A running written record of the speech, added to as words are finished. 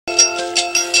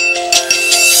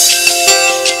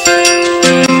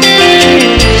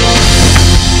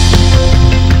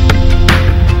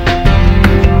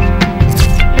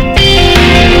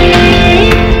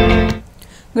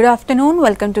Good afternoon,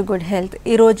 welcome to good health.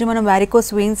 ఈ రోజు మనం వారికోస్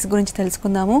వెయిన్స్ గురించి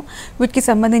తెలుసుకుందాము. వీటికి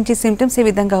సంబంధించి సిమ్టమ్స్ ఏ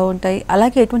విధంగా ఉంటాయి,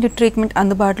 అలాగే ఎటువంటి ట్రీట్మెంట్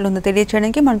అందుబాటులో ఉందో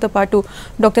తెలియచేయడానికి మనతో పాటు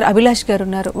డాక్టర్ అభిలాష్ గారు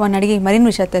ఉన్నారు. వారిని అడిగి మరిన్ని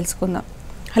విషయాలు తెలుసుకుందాం.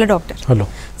 Hello doctor. Hello.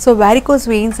 So varicose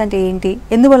veins అంటే ఏంటి,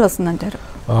 ఎందువల్ల వస్తుందంటారు?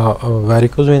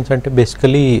 వారికోస్ వెయిన్స్ అంటే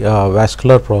బేసికలీ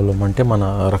వాస్కులర్ ప్రాబ్లం. అంటే మన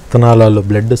రక్తనాళాలు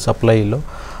బ్లడ్ సప్లైలో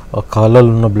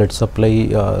కాళ్ళలో ఉన్న బ్లడ్ సప్లై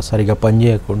సరిగా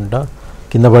పనిచేయకుండా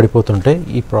కింద పడిపోతుంటే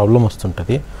ఈ ప్రాబ్లం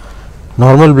వస్తుంటుంది.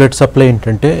 నార్మల్ బ్లడ్ సప్లై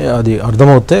ఏంటంటే అది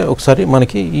అర్థమవుతే ఒకసారి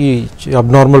మనకి ఈ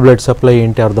అబ్నార్మల్ బ్లడ్ సప్లై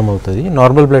ఏంటి అర్థమవుతుంది.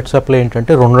 నార్మల్ బ్లడ్ సప్లై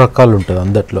ఏంటంటే రెండు రకాలు ఉంటుంది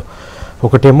అందట్లో.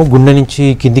 ఒకటేమో గుండె నుంచి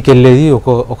కిందికి వెళ్ళేది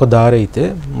ఒక దారి అయితే,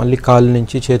 మళ్ళీ కాళ్ళ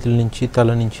నుంచి చేతుల నుంచి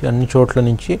తల నుంచి అన్ని చోట్ల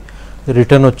నుంచి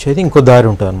రిటర్న్ వచ్చేది ఇంకో దారి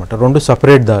ఉంటుంది అనమాట. రెండు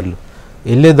సపరేట్ దారులు.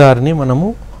 వెళ్ళే దారిని మనము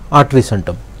ఆర్టరీస్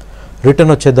అంటాం,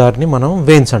 రిటర్న్ వచ్చే దారిని మనం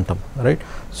వెయిన్స్ అంటాం, రైట్.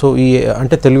 సో ఈ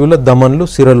అంటే తెలుగులో దమన్లు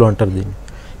సిరలు అంటారు దీన్ని.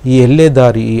 ఈ వెళ్ళే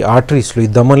దారి ఈ ఆర్టరీస్లో ఈ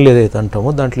దమన్లు ఏదైతే అంటామో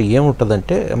దాంట్లో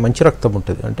ఏముంటుందంటే మంచి రక్తం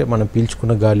ఉంటుంది. అంటే మనం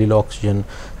పీల్చుకున్న గాలిలో ఆక్సిజన్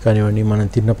కానివ్వండి, మనం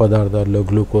తిన్న పదార్థాల్లో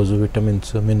గ్లూకోజ్,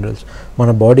 విటమిన్స్, మినరల్స్,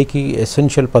 మన బాడీకి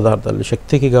ఎసెన్షియల్ పదార్థాలు,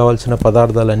 శక్తికి కావాల్సిన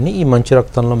పదార్థాలన్నీ ఈ మంచి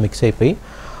రక్తంలో మిక్స్ అయిపోయి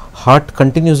హార్ట్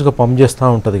కంటిన్యూస్గా పంప్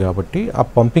చేస్తూ ఉంటుంది. కాబట్టి ఆ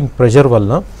పంపింగ్ ప్రెషర్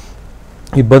వల్ల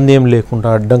ఇబ్బంది ఏం లేకుండా,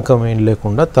 అడ్డంకం ఏం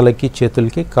లేకుండా తలకి,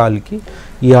 చేతులకి, కాలికి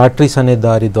ఈ ఆర్టరీస్ అనే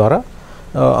దారి ద్వారా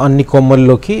అన్ని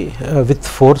కొమ్మల్లోకి విత్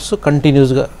ఫోర్స్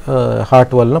కంటిన్యూస్గా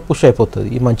హార్ట్ వలన పుష్ అయిపోతుంది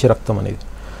ఈ మంచి రక్తం అనేది.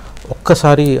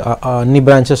 ఒక్కసారి అన్ని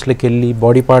బ్రాంచెస్లోకి వెళ్ళి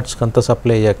బాడీ పార్ట్స్కి అంతా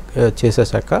సప్లై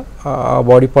చేసేసాక ఆ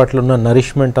బాడీ పార్ట్లో ఉన్న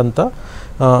నరిష్మెంట్ అంతా,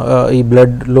 ఈ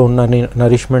బ్లడ్లో ఉన్న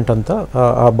నరిష్మెంట్ అంతా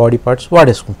ఆ బాడీ పార్ట్స్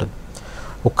వాడేసుకుంటుంది.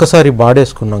 ఒక్కసారి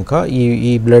వాడేసుకున్నాక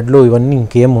ఈ బ్లడ్లో ఇవన్నీ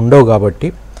ఇంకేం ఉండవు కాబట్టి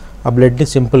ఆ బ్లడ్ని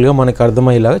సింపుల్గా మనకు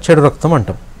అర్థమయ్యేలాగా చెడు రక్తం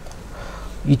అంటాం.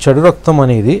 ఈ చెడు రక్తం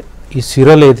అనేది ఈ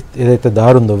సిరల్ ఏదైతే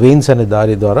దారి ఉందో, వెయిన్స్ అనే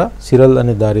దారి ద్వారా, సిరల్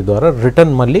అనే దారి ద్వారా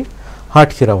రిటర్న్ మళ్ళీ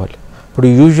హార్ట్కి రావాలి. ఇప్పుడు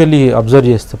యూజువల్లీ అబ్జర్వ్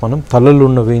చేస్తే మనం తలలో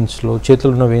ఉన్న వెయిన్స్లో,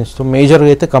 చేతులు ఉన్న వెయిన్స్తో మేజర్గా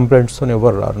అయితే కంప్లైంట్స్తో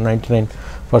ఎవరు రారు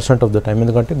 99% ఆఫ్ ద టైం.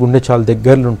 ఎందుకంటే గుండె చాలా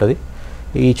దగ్గరలో ఉంటుంది.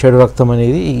 ఈ చెడు రక్తం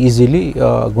అనేది ఈజీలీ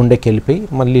గుండెకి వెళ్ళిపోయి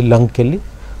మళ్ళీ లంగ్కి వెళ్ళి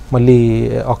మళ్ళీ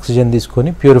ఆక్సిజన్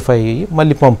తీసుకొని ప్యూరిఫై అయ్యి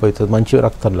మళ్ళీ పంప్ అవుతుంది మంచి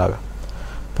రక్తంలాగా.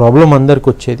 ప్రాబ్లం అందరికి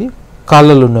వచ్చేది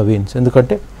కాళ్ళలో ఉన్న వెయిన్స్.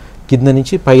 ఎందుకంటే కింద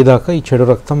నుంచి పై దాకా ఈ చెడు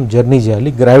రక్తం జర్నీ చేయాలి,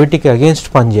 గ్రావిటీకి అగేన్స్ట్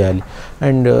పని చేయాలి.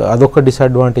 అండ్ అదొక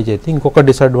డిసడ్వాంటేజ్ అయితే, ఇంకొక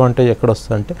డిసడ్వాంటేజ్ ఎక్కడ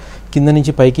వస్తుందంటే కింద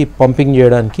నుంచి పైకి పంపింగ్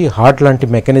చేయడానికి హార్ట్ లాంటి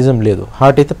మెకానిజం లేదు.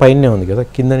 హార్ట్ అయితే పైనే ఉంది కదా,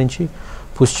 కింద నుంచి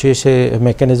పుష్ చేసే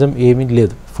మెకానిజం ఏమీ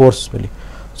లేదు ఫోర్స్ఫుల్లీ.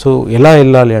 సో ఎలా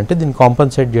వెళ్ళాలి అంటే దీన్ని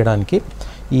కాంపన్సేట్ చేయడానికి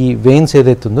ఈ వెయిన్స్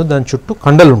ఏదైతే ఉందో దాని చుట్టూ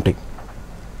కండలు ఉంటాయి.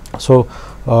 సో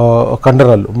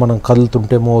కండరాలు మనం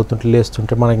కదులుతుంటే, మూవ్ అవుతుంటే,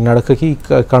 లేస్తుంటే మనకి నడకకి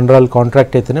కండరాలు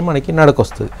కాంట్రాక్ట్ అయితేనే మనకి నడక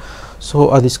వస్తుంది. సో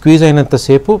అది స్క్వీజ్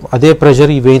అయినంతసేపు అదే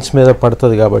ప్రెషర్ ఈ వెయిన్స్ మీద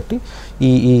పడుతుంది. కాబట్టి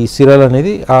ఈ సిరల్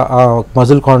అనేది ఆ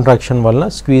మజిల్ కాంట్రాక్షన్ వల్ల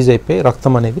స్క్వీజ్ అయిపోయి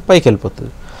రక్తం అనేది పైకి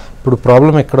వెళ్ళిపోతుంది. ఇప్పుడు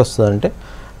ప్రాబ్లం ఎక్కడ వస్తుందంటే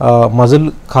మజిల్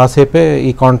కాసేపే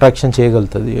ఈ కాంట్రాక్షన్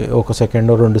చేయగలుగుతుంది, 1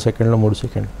 సెకండ్, 2 సెకండ్లు, 3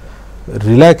 సెకండ్.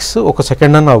 రిలాక్స్ 1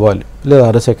 సెకండ్ అని అవ్వాలి, లేదా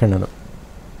 1/2 సెకండ్ అని.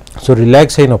 సో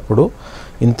రిలాక్స్ అయినప్పుడు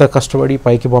ఇంత కష్టపడి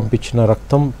పైకి పంపించిన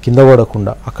రక్తం కింద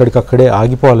పడకుండా అక్కడికక్కడే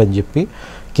ఆగిపోవాలని చెప్పి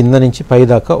కింద నుంచి పై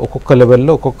దాకా ఒక్కొక్క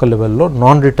లెవెల్లో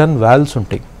నాన్ రిటర్న్ వాల్వ్స్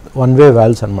ఉంటాయి, వన్ వే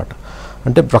వాల్వ్స్ అనమాట.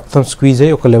 అంటే రక్తం స్క్వీజ్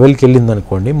అయ్యి ఒక లెవెల్కి వెళ్ళింది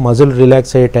అనుకోండి, మజిల్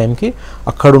రిలాక్స్ అయ్యే టైంకి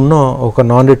అక్కడున్న ఒక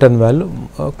నాన్ రిటర్న్ వాల్వ్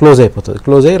క్లోజ్ అయిపోతుంది.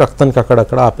 క్లోజ్ అయ్యి రక్తానికి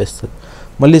అక్కడక్కడ ఆపేస్తుంది.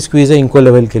 మళ్ళీ స్క్వీజ్ అయ్యి ఇంకో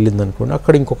లెవెల్కి వెళ్ళింది అనుకోండి,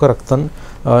 అక్కడ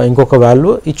ఇంకొక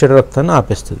వాల్వ్ ఈ చెడు రక్తాన్ని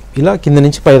ఆపేస్తుంది. ఇలా కింద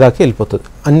నుంచి పై దాకా వెళ్ళిపోతుంది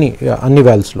అన్ని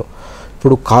వాల్వ్స్లో.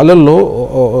 ఇప్పుడు కాళ్ళల్లో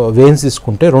వెయిన్స్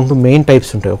తీసుకుంటే 2 మెయిన్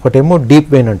టైప్స్ ఉంటాయి. ఒకటేమో డీప్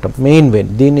వెయిన్ అంటాం, మెయిన్ వెయిన్.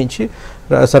 దీని నుంచి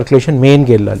సర్క్యులేషన్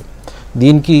మెయిన్కి వెళ్ళాలి.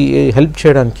 దీనికి హెల్ప్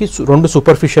చేయడానికి 2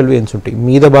 సూపర్ఫిషియల్ వెయిన్స్ ఉంటాయి.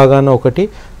 మీద భాగాన ఒకటి,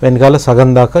 వెనకాల సగం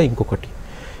దాకా ఇంకొకటి.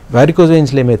 వారికోజ్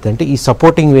వెయిన్స్లో ఏమైతుందంటే ఈ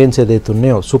సపోర్టింగ్ వెయిన్స్ ఏదైతే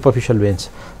ఉన్నాయో సూపర్ఫిషియల్ వెయిన్స్,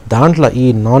 దాంట్లో ఈ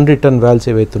నాన్ రిటర్న్ వాల్వ్స్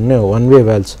ఏవైతే ఉన్నాయో వన్ వే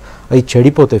వాల్వ్స్, అవి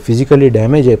చెడిపోతాయి, ఫిజికలీ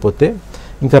డ్యామేజ్ అయిపోతే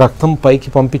ఇంకా రక్తం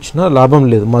పైకి పంపించినా లాభం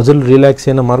లేదు. మజిల్ రిలాక్స్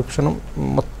అయిన మరుక్షణం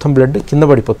మొత్తం బ్లడ్ కింద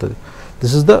పడిపోతుంది.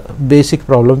 This is the basic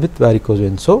problem with varicose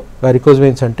veins. So varicose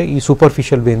veins అంటే ఈ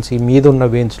సూపర్ఫిషియల్ వెయిన్స్, ఈ మీద ఉన్న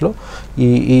వెయిన్స్లో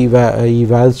ఈ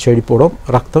వాల్వ్స్ చెడిపోవడం,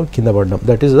 రక్తం కింద పడడం,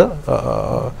 that is the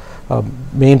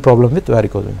main problem with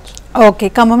varicose veins. Okay,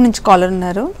 Khammam నుంచి కాలర్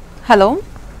ఉన్నారు. హలో.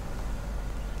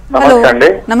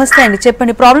 నమస్తే అండి,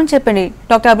 చెప్పండి, ప్రాబ్లం చెప్పండి.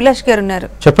 డాక్టర్ అభిలాష్ గారు ఉన్నారు,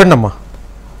 చెప్పండి అమ్మా.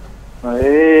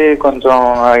 కొంచెం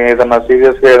ఏదైనా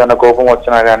సీరియస్గా ఏదైనా కోపం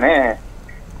వచ్చినా కానీ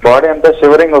బాడీ అంతా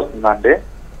షివరింగ్ వస్తుందండి.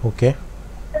 ఓకే,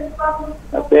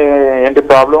 అయితే ఏంటి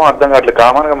ప్రాబ్లం అర్థం కావట్లేదు.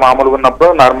 కామన్గా మామూలుగా ఉన్నప్పుడు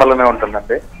నార్మల్గానే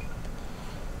ఉంటుందండి.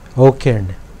 ఓకే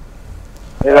అండి.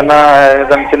 ఏదైనా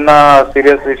చిన్న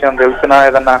సీరియస్ విషయం తెలిసినా,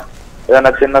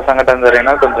 ఏదైనా చిన్న సంఘటన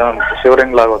జరిగినా కొంచెం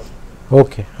షివరింగ్ లాగా వస్తుంది.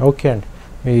 ఓకే అండి.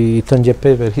 ఇతను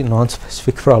చెప్పే వెరీ నాన్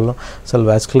స్పెసిఫిక్ ప్రాబ్లం, అసలు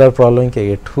వాస్కులర్ ప్రాబ్లం ఇంకా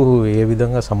ఏ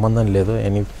విధంగా సంబంధం లేదు.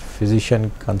 ఎనీ ఫిజిషియన్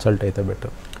కన్సల్ట్ అయితే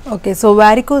better. Okay, so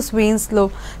varicose వెయిన్స్లో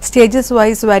stages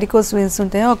wise varicose veins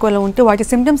ఉంటాయా? ఒకవేళ ఉంటే వాటి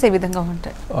సిమ్టమ్స్ ఏ విధంగా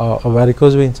ఉంటాయి?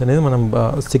 వారికోస్ వెయిన్స్ అనేది మనం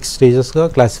 6 స్టేజెస్గా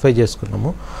క్లాసిఫై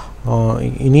చేసుకున్నాము.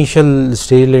 ఇనీషియల్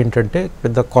స్టేజ్లో ఏంటంటే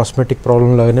పెద్ద కాస్మెటిక్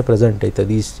ప్రాబ్లం లాగానే ప్రజెంట్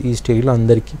అవుతుంది. ఈ స్టేజ్లో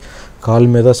అందరికీ కాలు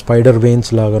మీద స్పైడర్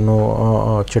వెయిన్స్ లాగానో,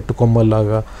 చెట్టు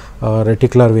కొమ్మల్లాగా,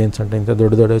 రెటిక్యులర్ వెయిన్స్ అంటే ఇంకా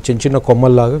దొడ్డ చిన్న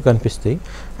కొమ్మల్లాగా కనిపిస్తాయి.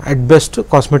 అట్ బెస్ట్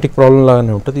కాస్మెటిక్ ప్రాబ్లం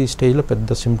లాగానే ఉంటుంది. ఈ స్టేజ్లో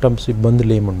పెద్ద సిమ్టమ్స్,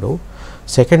 ఇబ్బందులు ఏముండవు.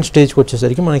 సెకండ్ స్టేజ్కి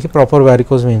వచ్చేసరికి మనకి ప్రాపర్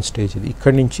వారికోస్ వెయిన్ స్టేజ్ ఇది.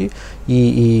 ఇక్కడి నుంచి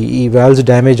ఈ వాల్వ్స్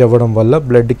డ్యామేజ్ అవ్వడం వల్ల,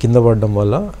 బ్లడ్ కింద పడడం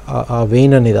వల్ల ఆ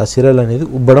వెయిన్ అనేది, ఆ సిరల్ అనేది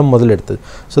ఉబ్బడం మొదలెడుతుంది.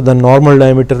 సో దాని నార్మల్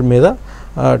డయామీటర్ మీద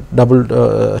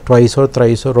ట్వైస్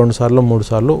థ్రైస్ 2 సార్లు 3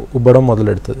 సార్లు ఉబ్బడం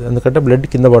మొదలెడుతుంది. ఎందుకంటే బ్లడ్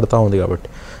కింద పడుతూ ఉంది కాబట్టి.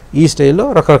 ఈ స్టేజ్లో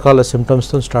రకరకాల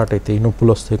సిమ్టమ్స్తో స్టార్ట్ అవుతాయి.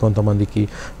 నొప్పులు వస్తాయి, కొంతమందికి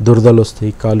దురదలు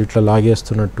వస్తాయి, కాలు ఇట్లా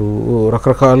లాగేస్తున్నట్టు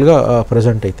రకరకాలుగా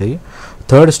ప్రజెంట్ అవుతాయి.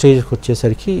 థర్డ్ స్టేజ్కి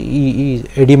వచ్చేసరికి ఈ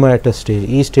ఎడిమాటస్ స్టేజ్.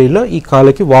 ఈ స్టేజ్లో ఈ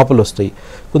కాళ్ళకి వాపులు వస్తాయి,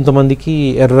 కొంతమందికి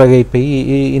ఎర్రగా అయిపోయి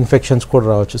ఇన్ఫెక్షన్స్ కూడా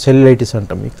రావచ్చు. సెల్యులైటిస్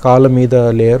అంటాం. ఈ కాళ్ళ మీద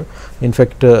లేయర్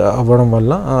ఇన్ఫెక్ట్ అవ్వడం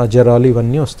వల్ల జ్వరాలు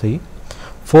ఇవన్నీ వస్తాయి.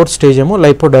 ఫోర్త్ స్టేజ్ ఏమో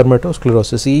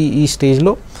లైపోడర్మటోస్క్లెరోసిస్. ఈ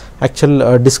స్టేజ్లో యాక్చువల్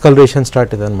డిస్కలరేషన్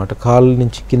స్టార్ట్ అవుతుంది అనమాట. కాళ్ళ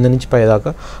నుంచి కింద నుంచి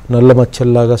పైదాకా నల్ల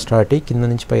మచ్చల్లాగా స్టార్ట్ అయ్యి కింద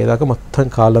నుంచి పైదాకా మొత్తం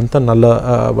కాలంతా నల్ల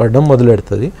పడడం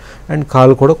మొదలెడుతుంది. అండ్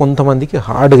కాలు కూడా కొంతమందికి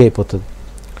హార్డ్గా అయిపోతుంది.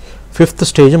 ఫిఫ్త్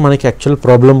స్టేజ్ మనకి యాక్చువల్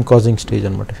ప్రాబ్లమ్ కాజింగ్ స్టేజ్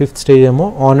అనమాట. ఫిఫ్త్ స్టేజ్ ఏమో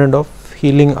on and of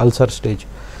healing ulcer stage.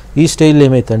 ఈ స్టేజ్లో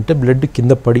ఏమవుతుందంటే బ్లడ్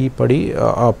కింద పడి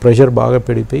ఆ ప్రెషర్ బాగా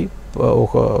పెడిపోయి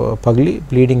ఒక పగిలి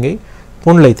బ్లీడింగ్ అయ్యి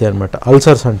పుండ్లు అవుతాయి అనమాట.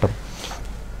 అల్సర్స్ అంటాం.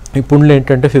 ఈ పుండ్లు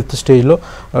ఏంటంటే ఫిఫ్త్ స్టేజ్లో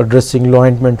డ్రెస్సింగ్లో,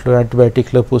 ఆయింట్మెంట్లు,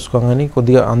 యాంటీబయాటిక్లో పూసుకోగానే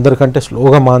కొద్దిగా అందరికంటే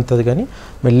స్లోగా మానుతుంది, కానీ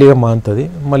మెల్లిగా మానుతుంది.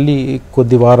 మళ్ళీ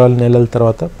కొద్ది వారాలు నెలల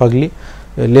తర్వాత పగిలి,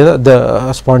 లేదా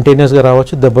స్పాంటేనియస్గా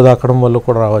రావచ్చు, దెబ్బ తాకడం వల్ల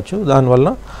కూడా రావచ్చు. దానివల్ల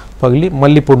పగిలి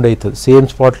మళ్ళీ పుండు అవుతుంది. సేమ్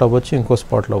స్పాట్లో అవ్వచ్చు, ఇంకో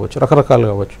స్పాట్లో అవ్వచ్చు,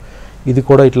 రకరకాలుగా అవ్వచ్చు. ఇది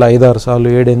కూడా ఇట్లా 5-6 సార్లు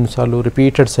 7-8 సార్లు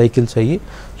రిపీటెడ్ సైకిల్స్ అయ్యి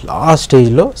లాస్ట్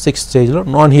స్టేజ్లో 6th స్టేజ్లో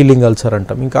నాన్ హీలింగ్ అల్సర్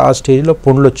అంటాం. ఇంకా ఆ స్టేజ్లో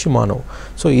పుండ్లు వచ్చి మానవు.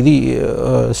 సో ఇది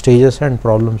stages and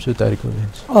problems with varicose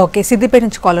veins. Okay, Siddipet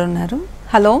నుంచి కాలర్ ఉన్నారు.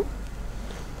 హలో.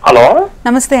 హలో,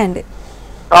 నమస్తే అండి.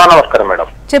 నమస్కారం మేడం.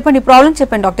 చెప్పండి, ప్రాబ్లం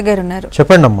చెప్పండి, డాక్టర్ గారు ఉన్నారు.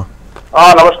 చెప్పండి అమ్మా.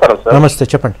 నమస్కారం సార్. నమస్తే,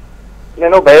 చెప్పండి.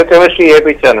 నేను బయోకెమిస్ట్రీ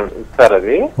ఏపించాను సార్.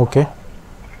 అది ఓకే.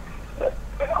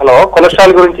 హలో,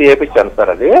 కొలెస్ట్రాల్ గురించి ఏపించాను సార్.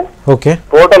 అది ఓకే.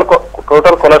 టోటల్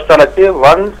కొలెస్ట్రాల్ వచ్చి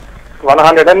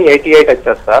 188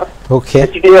 వచ్చారు సార్. ఓకే.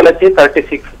 హెచ్డిఎల్ వచ్చి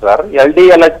 36 సార్.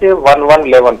 ఎల్డిఎల్ వచ్చి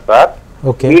 1111 సార్.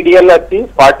 ఓకే. బిడిఎల్ వచ్చి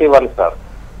 41 సార్.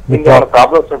 దీనికి ఏమైనా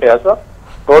ప్రాబ్లమ్స్ ఉంటాయా సార్?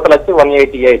 టోటల్ వచ్చి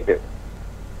 188,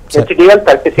 హెచ్డిఎల్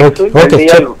 36,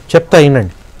 ఎల్డిఎల్. చెప్తా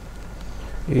అయినండి.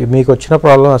 మీకు వచ్చిన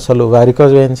ప్రాబ్లం అసలు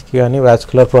వారికోస్ వెయిన్స్కి కానీ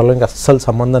వాస్కులర్ ప్రాబ్లంకి అస్సలు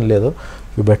సంబంధం లేదు.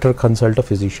 You better consult a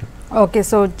physician. Okay,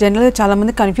 so జనరల్గా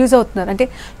చాలామంది కన్ఫ్యూజ్ అవుతున్నారు. అంటే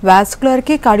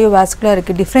వాస్కులర్కి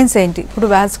కార్డియోవాస్కులర్కి డిఫరెన్స్ ఏంటి? ఇప్పుడు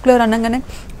వాస్కులర్ అనగానే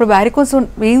ఇప్పుడు వారికోస్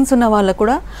వెయిన్స్ ఉన్న వాళ్ళకు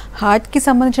కూడా హార్ట్కి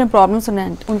సంబంధించిన ప్రాబ్లమ్స్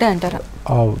ఉంటాయంటారా?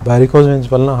 వారికోస్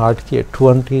వెయిన్స్ వలన హార్ట్కి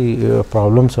ఎటువంటి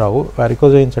ప్రాబ్లమ్స్ రావు.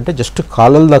 వారికోస్ వెయిన్స్ అంటే జస్ట్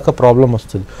కాళ్ళ దాకా ప్రాబ్లం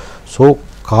వస్తుంది. సో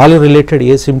కాలు రిలేటెడ్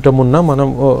ఏ సిమ్టమ్ ఉన్నా మనం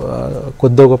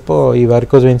కొద్ది గొప్ప ఈ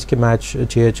వారికోస్ వెయిన్స్కి మ్యాచ్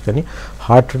చేయొచ్చు, కానీ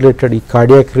హార్ట్ రిలేటెడ్, ఈ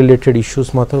కార్డియాక్ రిలేటెడ్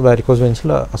ఇష్యూస్ మాత్రం వారికోస్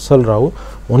వెయిన్స్లో అస్సలు రావు.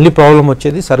 ఓన్లీ ప్రాబ్లం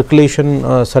వచ్చేది సర్క్యులేషన్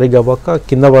సరిగ్గా అవ్వక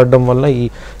కింద పడడం వల్ల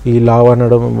ఈ లావ్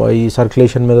అనడం, ఈ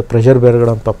సర్క్యులేషన్ మీద ప్రెషర్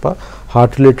పెరగడం తప్ప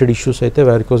హార్ట్ రిలేటెడ్ ఇష్యూస్ అయితే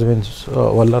వారికోస్ వెయిన్స్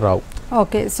వల్ల రావు.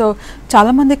 ఓకే, సో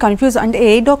చాలామంది కన్ఫ్యూజ్, అంటే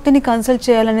ఏ డాక్టర్ని కన్సల్ట్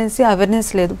చేయాలనేసి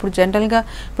అవేర్నెస్ లేదు. ఇప్పుడు జనరల్గా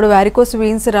ఇప్పుడు వారికోస్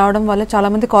వెయిన్స్ రావడం వల్ల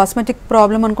చాలామంది కాస్మెటిక్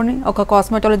ప్రాబ్లం అనుకుని ఒక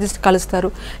కాస్మెటాలజిస్ట్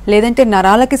కలుస్తారు, లేదంటే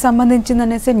నరాలకి సంబంధించింది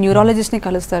అనేసి న్యూరాలజిస్ట్ని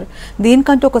కలుస్తారు.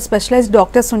 దీనికంటూ ఒక స్పెషలైజ్డ్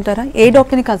డాక్టర్స్ ఉంటారా? ఏ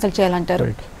డాక్టర్ని కన్సల్ట్ చేయాలంటారు?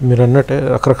 మీరు అన్నట్టే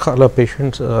రకరకాల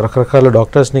పేషెంట్స్ రకరకాల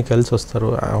డాక్టర్స్ని కలిసి వస్తారు.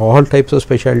 All types of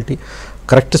speciality,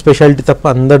 correct speciality తప్ప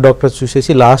అందరు డాక్టర్స్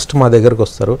చూసేసి లాస్ట్ మా దగ్గరకు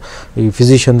వస్తారు. ఈ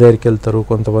ఫిజిషియన్ దగ్గరికి వెళ్తారు,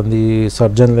 కొంతమంది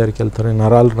సర్జన్ దగ్గరికి వెళ్తారు.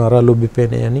 నరాలు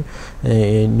ఉబ్బిపోయినాయని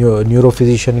న్యూరో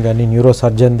ఫిజిషియన్ కానీ న్యూరో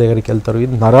సర్జన్ దగ్గరికి వెళ్తారు.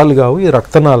 ఇది నరాలు కావు, ఇది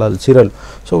రక్తనాళాలు, సిరలు.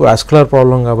 సో వాస్కులర్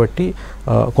ప్రాబ్లం కాబట్టి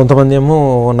కొంతమంది ఏమో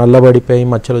నల్లబడిపోయి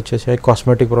మచ్చలు వచ్చేసాయి,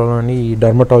 కాస్మెటిక్ ప్రాబ్లం అని ఈ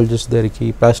డర్మటాలజిస్ట్ దగ్గరికి,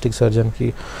 ప్లాస్టిక్ సర్జన్కి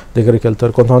దగ్గరికి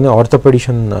వెళ్తారు. కొంతమంది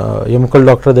ఆర్థోపెడిషన్ ఎముకల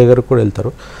డాక్టర్ దగ్గరకు కూడా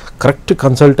వెళ్తారు. కరెక్ట్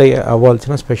కన్సల్ట్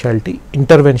అవ్వాల్సిన స్పెషాలిటీ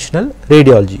ఇంటర్వెన్షనల్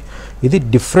రేడియాలజీ. ఇది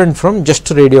different from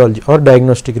just radiology are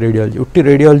diagnostic radiology. ఉట్టి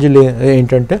రేడియాలజీలో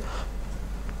ఏంటంటే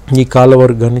ఈ కాళ్ళ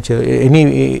వరకు కానీ any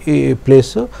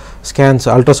place scans,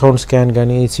 ultrasound scan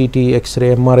కానీ, సిటీ, ఎక్స్రే,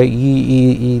 ఎంఆర్ఐ,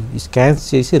 ఈ స్కాన్స్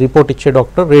చేసి రిపోర్ట్ ఇచ్చే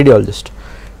డాక్టర్ రేడియాలజిస్ట్.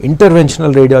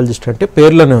 ఇంటర్వెన్షనల్ రేడియాలజిస్ట్ అంటే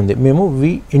పేర్లోనే ఉంది, మేము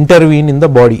వి intervene in the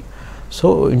body. So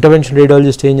intervention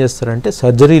radiologist ఏం చేస్తారంటే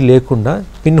సర్జరీ లేకుండా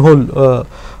పిన్ హోల్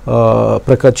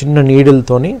చిన్న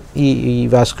నీడిల్తోని ఈ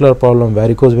వాస్కులర్ ప్రాబ్లం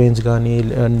వారికోజ్ వెయిన్స్ కానీ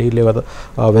అండి లేదా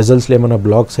వెజల్స్లో ఏమైనా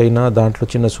బ్లాక్స్ అయినా దాంట్లో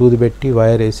చిన్న సూది పెట్టి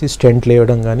వైర్ వేసి స్టెంట్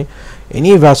లేవడం కానీ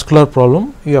any vascular problem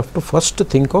you have to first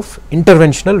think of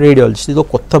interventional radiologist. ఇది ఒక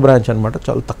కొత్త బ్రాంచ్ అనమాట.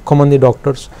 చాలా తక్కువ మంది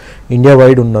డాక్టర్స్ ఇండియా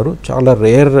వైడ్ ఉన్నారు. చాలా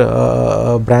రేర్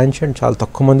బ్రాంచ్ అండ్ చాలా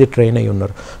తక్కువ మంది ట్రైన్ అయ్యి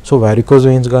ఉన్నారు. సో వారికోజ్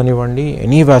వెయిన్స్ కానివ్వండి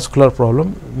ఎనీ వాస్కులర్ ప్రాబ్లం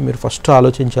మీరు ఫస్ట్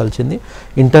ఆలోచించాల్సింది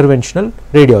interventional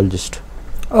radiologist.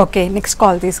 Okay, next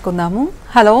call తీసుకుందాము.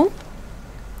 హలో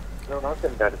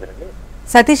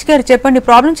సతీష్ గారు, చెప్పండి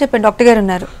ప్రాబ్లం చెప్పండి, డాక్టర్ గారు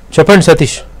ఉన్నారు. చెప్పండి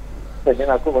సతీష్.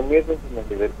 నాకు 1 year నుంచి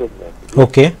ఉందండి వెరికోజ్ వెయిన్స్.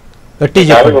 ఓకే, గట్టి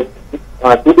చెప్పండి.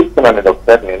 చూపిస్తున్నాను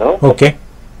డాక్టర్ నేను. ఓకే,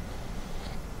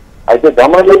 అయితే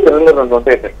గమనంలో శరీరంలో 2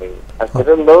 ఉంటాయండి. ఆ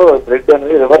శరీరంలో బ్లడ్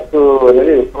అనేది రివర్స్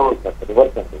అనేది ఎక్కువ అవుతుంది,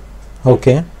 రివర్స్ అండి.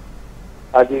 ఓకే,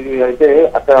 అది అయితే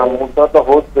అక్కడ 3 చోట్ల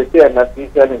హోల్స్ పెట్టి ఆయన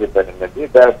తీసేయాలని చెప్పారండి. అది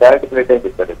డైరెక్ట్ ప్లేట్ అని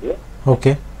చెప్పారు. అది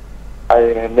ఓకే, అది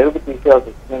మెరుగు తీసేయాల్సి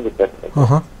వస్తుందని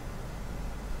చెప్పారు.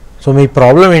 సో మీ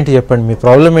ప్రాబ్లం ఏంటి చెప్పండి, మీ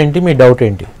ప్రాబ్లం ఏంటి, మీ డౌట్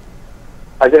ఏంటి?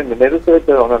 అదే అండి, మెరుగు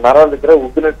నరాల దగ్గర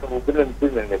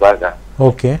ఉబ్బినట్టుందండి బాగా.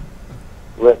 ఓకే,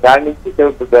 దాని నుంచి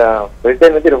బ్లడ్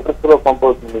అనేది రివర్స్ లో పంప్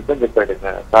అవుతుంది అని చెప్పాడు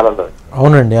కాలంలో.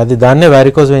 అవునండి, అది దాన్నే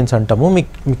వారికోజ్ వెయిన్స్ అంటాము. మీ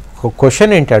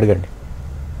క్వశ్చన్ ఏంటి అడగండి.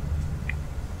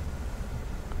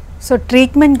 సో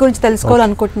ట్రీట్మెంట్ గురించి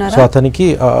తెలుసుకోవాలనుకుంటున్నారా? సో అతనికి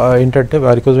ఏంటంటే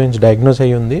వారికోజ్ వెయిన్స్ డయాగ్నోస్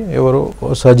అయ్యి ఉంది. ఎవరు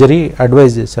సర్జరీ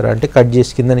అడ్వైజ్ చేస్తారు, అంటే కట్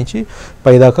చేసి కింద నుంచి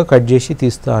పైదాకా కట్ చేసి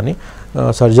తీస్తా అని.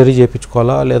 సర్జరీ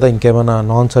చేయించుకోవాలా లేదా ఇంకేమైనా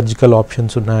నాన్ సర్జికల్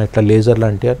ఆప్షన్స్ ఉన్నాయా, ఇట్లా లేజర్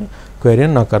లాంటివి అని క్వైరీ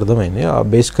అని నాకు అర్థమైంది.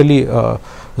 బేసికలీ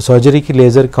సర్జరీకి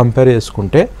లేజర్ కంపేర్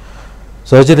చేసుకుంటే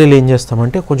సర్జరీలు ఏం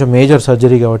చేస్తామంటే కొంచెం మేజర్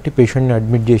సర్జరీ కాబట్టి పేషెంట్ని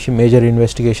అడ్మిట్ చేసి మేజర్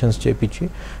ఇన్వెస్టిగేషన్స్ చేయించి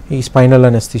ఈ స్పైనల్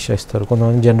అనస్థీషియా ఇస్తారు.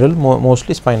 కొంతమంది జనరల్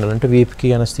మోస్ట్లీ స్పైనల్ అంటే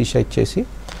వీప్కి అనస్థీషియా ఇచ్చేసి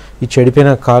ఈ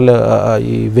చెడిపోయిన కాలు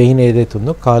ఈ వెయిన్ ఏదైతే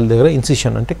ఉందో కాలు దగ్గర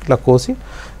ఇన్సిషన్ అంటే ఇట్లా కోసి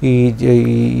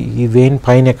ఈ వెయిన్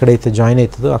పైన ఎక్కడైతే జాయిన్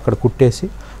అవుతుందో అక్కడ కుట్టేసి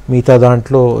మిగతా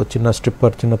దాంట్లో చిన్న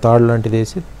స్ట్రిప్పర్ చిన్న తాడు లాంటిది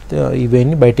వేసి ఈ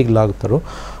వెయిన్ని బయటికి లాగుతారు.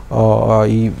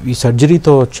 ఈ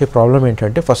సర్జరీతో వచ్చే ప్రాబ్లం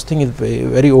ఏంటంటే ఫస్ట్ థింగ్ ఇది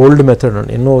వెరీ ఓల్డ్ మెథడ్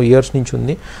అండి, ఎన్నో ఇయర్స్ నుంచి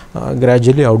ఉంది,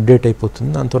 గ్రాడ్యువల్లీ అవుట్డేట్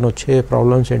అయిపోతుంది. దాంతో వచ్చే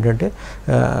ప్రాబ్లమ్స్ ఏంటంటే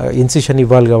ఇన్సిషన్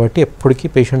ఇవ్వాలి కాబట్టి ఎప్పటికీ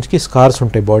పేషెంట్స్కి స్కార్స్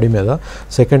ఉంటాయి బాడీ మీద.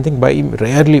 సెకండ్ థింగ్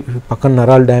రేర్లీ పక్కన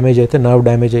నరాలు డ్యామేజ్ అయితే నర్వ్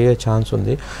డ్యామేజ్ అయ్యే ఛాన్స్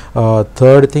ఉంది.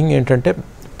 థర్డ్ థింగ్ ఏంటంటే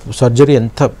సర్జరీ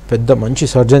ఎంత పెద్ద మంచి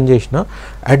సర్జన్ చేసినా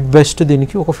అట్ బెస్ట్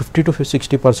దీనికి ఒక 50 to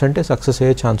 60% సక్సెస్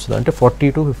అయ్యే ఛాన్స్ ఉంది, అంటే 40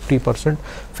 to 50%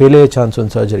 ఫెయిల్ అయ్యే ఛాన్స్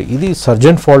ఉంది సర్జరీ. ఇది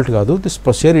సర్జన్ ఫాల్ట్ కాదు, this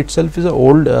procedure it self is a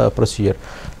old procedure.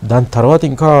 దాని తర్వాత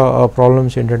ఇంకా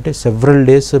ప్రాబ్లమ్స్ ఏంటంటే సెవరల్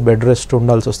డేస్ బెడ్ రెస్ట్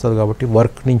ఉండాల్సి వస్తుంది కాబట్టి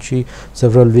వర్క్ నుంచి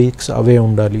సెవరల్ వీక్స్ అవే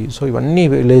ఉండాలి. సో ఇవన్నీ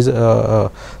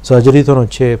సర్జరీతో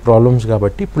వచ్చే ప్రాబ్లమ్స్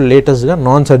కాబట్టి ఇప్పుడు లేటెస్ట్గా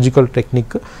నాన్ సర్జికల్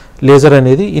టెక్నిక్ లేజర్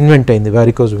అనేది ఇన్వెంట్ అయింది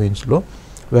వారికోజ్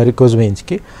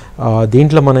వెయిన్స్కి.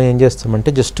 దీంట్లో మనం ఏం చేస్తామంటే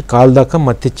జస్ట్ కాలు దాకా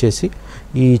మత్తిచ్చేసి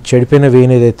ఈ చెడిపోయిన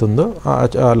వెయిన్ ఏదైతే ఉందో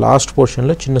లాస్ట్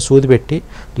పోర్షన్లో చిన్న సూది పెట్టి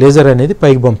లేజర్ అనేది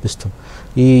పైకి పంపిస్తాం.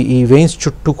 ఈ వెయిన్స్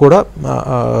చుట్టూ కూడా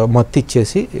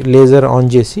మత్తిచ్చేసి లేజర్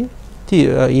ఆన్ చేసి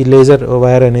ఈ లేజర్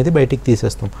వైర్ అనేది బయటికి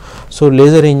తీసేస్తాం. సో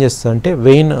లేజర్ ఏం చేస్తా అంటే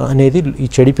వెయిన్ అనేది ఈ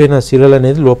చెడిపోయిన సిరల్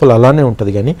అనేది లోపల అలానే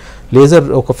ఉంటుంది, కానీ లేజర్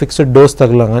ఒక ఫిక్స్డ్ డోస్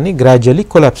తగలగానే గ్రాడ్యువల్లీ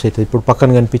కొలాప్స్ అవుతుంది. ఇప్పుడు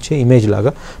పక్కన కనిపించే ఇమేజ్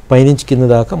లాగా పైనుంచి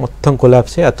కింద దాకా మొత్తం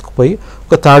కొలాప్స్ అయ్యి అతుకుపోయి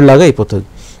ఒక తాడులాగా అయిపోతుంది.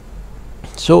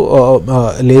 సో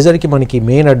లేజర్కి మనకి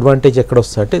మెయిన్ అడ్వాంటేజ్ ఎక్కడ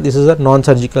వస్తుంది అంటే this is a non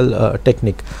surgical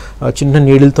technique, చిన్న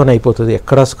నీడిల్తోనే అయిపోతుంది,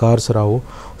 ఎక్కడా స్కార్స్ రావు.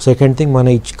 సెకండ్ థింగ్ మన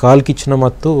కాల్కి ఇచ్చిన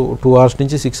మత్తు 2 hours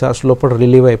నుంచి 6 hours లోపల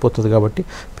రిలీవ్ అయిపోతుంది కాబట్టి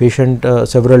పేషెంట్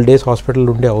సెవరల్ డేస్ హాస్పిటల్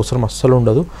ఉండే అవసరం అస్సలు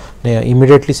ఉండదు.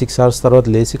 ఇమీడియట్లీ 6 hours తర్వాత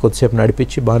లేచి కొద్దిసేపు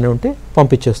నడిపించి బాగానే ఉంటే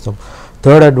పంపించేస్తాం.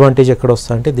 థర్డ్ అడ్వాంటేజ్ ఎక్కడ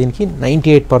వస్తుంది అంటే దీనికి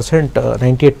 98%,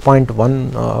 98.1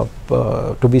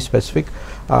 టు బీ స్పెసిఫిక్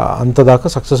అంత దాకా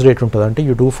సక్సెస్ రేట్ ఉంటుంది. అంటే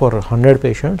you do for 100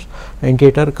 patients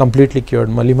 98 are completely cured.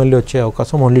 మళ్ళీ వచ్చే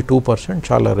అవకాశం ఓన్లీ 2%,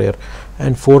 చాలా rare.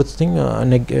 And fourth thing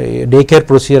day care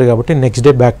procedure కాబట్టి next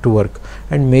day back to work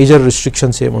and major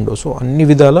restrictions ఏముండవు. సో అన్ని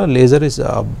విధాల laser is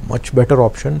much better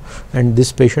option and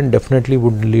this patient definitely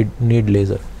would need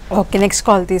laser. Okay, next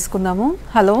call తీసుకుందాము.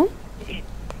 Hello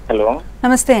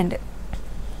నమస్తే అండి,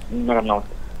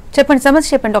 చెప్పండి సమస్య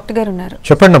చెప్పండి, డాక్టర్ గారు ఉన్నారు.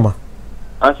 చెప్పండి అమ్మా.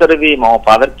 సార్ ఇది మా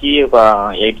ఫాదర్ కి ఒక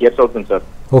 8 years అవుతుంది సార్.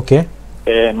 ఓకే,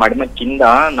 మడిమ కింద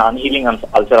నాన్ హీలింగ్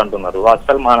అల్సర్ అంటున్నారు,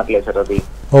 అసలు మానట్లేదు సార్ అది.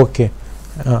 ఓకే,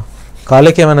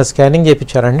 కాళ్ళకి ఏమైనా స్కానింగ్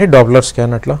చేయించారండి, డాప్లర్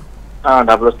స్కాన్ అట్లా?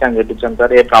 డాప్లర్ స్కాన్ చేయించాం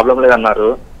సార్, ఏ ప్రాబ్లం లేదన్నారు,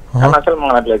 కానీ అసలు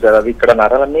మానట్లేదు సార్. అది ఇక్కడ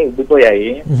నరాలన్నీ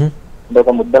ఉబ్బిపోయాయి, ఒక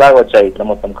ముద్దలాగా వచ్చాయి ఇక్కడ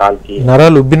మొత్తం కాల్కి.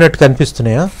 నరాలు ఉబ్బినట్టు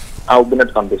కనిపిస్తున్నాయా?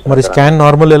 ఉబ్బినట్టు కనిపిస్తుంది. మరి స్కాన్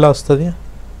నార్మల్ ఎలా వస్తుంది?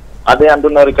 అదే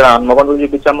అంటున్నారు, ఇక్కడ హన్మకొండలో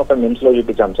చూపించాము, ఒక నిమ్స్ లో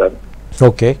చూపించాం సార్.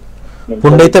 ఓకే,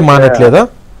 పుండు అయితే మానట్లేదా?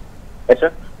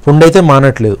 సార్ పుండు అయితే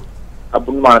మానట్లేదు.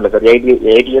 అప్పుడు మానట్లేదు సార్.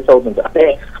 8 years అవుతుంది సార్. అంటే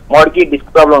మాడికి డిస్క్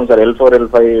ప్రాబ్లం ఉంది సార్. L4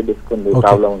 L5 డిస్క్ ఉంది,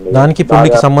 ప్రాబ్లం ఉంది. దానికి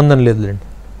పుండుకి సంబంధం లేదులేండి.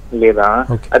 లేదా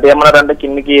అది ఏమన్నారంటే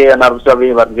కిందికి నర్వ్స్ అవి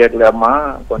వర్క్ చేయట్లేదమ్మా,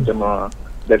 కొంచెం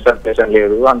బ్లడ్ సర్క్యులేషన్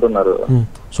లేదు అంటున్నారు.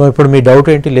 సో ఇప్పుడు మీ డౌట్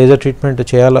ఏంటి, లేజర్ ట్రీట్మెంట్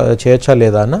చేయొచ్చా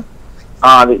లేదా అన్న?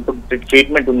 అది ఇప్పుడు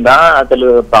ట్రీట్మెంట్ ఉందా, అసలు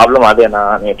ప్రాబ్లం అదేనా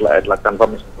అని ఎట్లా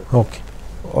కన్ఫర్మేషన్? ఓకే,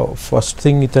 ఫస్ట్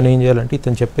థింగ్ ఇతను ఏం చేయాలంటే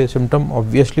ఇతను చెప్పే సిమ్టమ్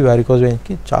ఆబ్వియస్లీ వారికోజ్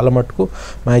వెయిన్కి చాలా మటుకు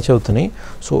మ్యాచ్ అవుతున్నాయి.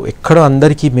 సో ఎక్కడ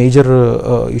అందరికీ మేజర్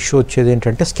ఇష్యూ వచ్చేది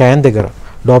ఏంటంటే స్కాన్ దగ్గర,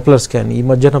 డాప్లర్ స్కాన్. ఈ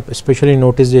మధ్యన ఎస్పెషల్లీ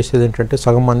నోటీస్ చేసేది ఏంటంటే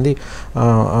సగం మంది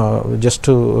జస్ట్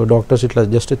డాక్టర్స్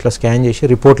ఇట్లా స్కాన్ చేసి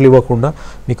రిపోర్ట్లు ఇవ్వకుండా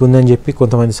మీకు ఉందని చెప్పి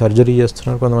కొంతమంది సర్జరీ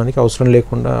చేస్తున్నారు, కొంతమందికి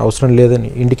అవసరం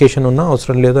లేదని ఇండికేషన్ ఉన్నా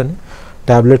అవసరం లేదని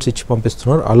ట్యాబ్లెట్స్ ఇచ్చి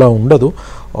పంపిస్తున్నారు. అలా ఉండదు.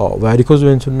 వారికోజ్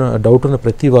వెయిన్స్ ఉన్న డౌట్ ఉన్న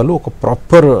ప్రతి వాళ్ళు ఒక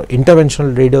ప్రాపర్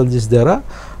ఇంటర్వెన్షనల్ రేడియాలజిస్ట్ ద్వారా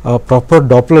ప్రాపర్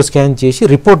డాప్లర్ స్కాన్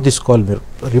చేసి రిపోర్ట్ తీసుకోవాలి. మీరు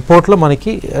రిపోర్ట్లో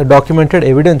మనకి డాక్యుమెంటెడ్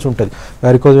ఎవిడెన్స్ ఉంటుంది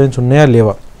వారికోజ్ వెయిన్స్ ఉన్నాయా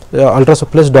లేవా. అల్ట్రాసౌండ్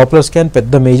ప్లస్ డాప్లర్ స్కాన్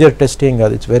పెద్ద మేజర్ టెస్ట్ ఏం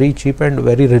కాదు. It's very cheap and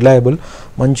very reliable,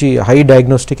 మంచి హై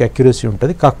డయాగ్నోస్టిక్ అక్యురసీ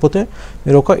ఉంటుంది. కాకపోతే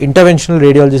మీరు ఒక ఇంటర్వెన్షనల్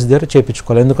రేడియాలజిస్ట్ దగ్గర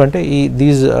చేయించుకోవాలి. ఎందుకంటే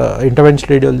these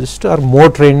interventional radiologist are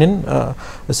more trained in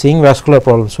seeing vascular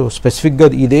problems. So స్పెసిఫిక్గా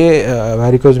ఇదే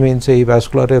వారికోజ్ వెయిన్స్ ఈ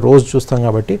వాస్కులర్ రోజు చూస్తాం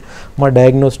కాబట్టి మా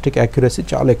డయాగ్నోస్టిక్ అక్యురసీ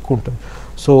చాలా ఎక్కువ ఉంటుంది.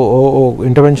 సో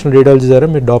ఇంటర్వెన్షనల్ రేడియాలజీ ద్వారా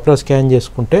మీరు డాప్లర్ స్కాన్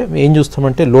చేసుకుంటే ఏం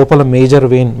చూస్తామంటే లోపల major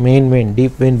vein, main vein,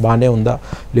 deep vein బాగానే ఉందా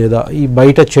లేదా, ఈ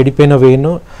బయట చెడిపోయిన వెయిన్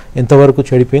ఎంతవరకు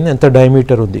చెడిపోయింది, ఎంత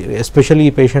డయామీటర్ ఉంది. ఎస్పెషల్లీ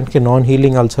ఈ పేషెంట్కి నాన్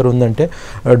హీలింగ్ అల్సర్ ఉందంటే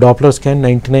Doppler scan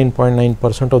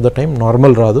 99.9% of the time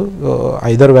normal రాదు.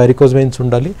 ఐదర్ వారికోజ్ వెయిన్స్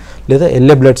ఉండాలి లేదా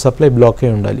ఎల్ఏ బ్లడ్ సప్లై బ్లాక్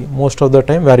అయి ఉండాలి. Most of the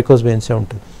time varicose వెయిన్సే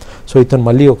ఉంటుంది. సో ఇతను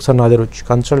మళ్ళీ ఒకసారి నా దగ్గర వచ్చి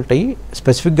కన్సల్ట్ అయ్యి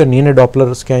స్పెసిఫిక్గా నేనే డాప్లర్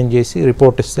స్కాన్ చేసి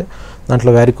రిపోర్ట్ ఇస్తే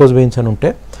దాంట్లో వారికోజ్ వెయిన్స్ అని ఉంటే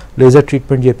లేజర్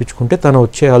ట్రీట్మెంట్ చేయించుకుంటే తను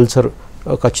వచ్చే అల్సర్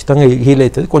ఖచ్చితంగా హీల్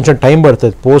అవుతుంది. కొంచెం టైం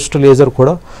పడుతుంది. పోస్ట్ లేజర్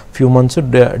కూడా few months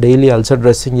daily ulcer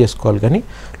dressing చేసుకోవాలి. కానీ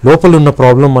లోపల ఉన్న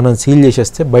ప్రాబ్లం మనం సీల్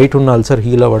చేసేస్తే బయట ఉన్న అల్సర్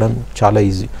హీల్ అవ్వడం చాలా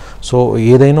ఈజీ. సో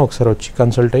ఏదైనా ఒకసారి వచ్చి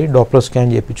కన్సల్ట్ అయ్యి డాప్లర్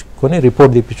స్కాన్ చేయించుకొని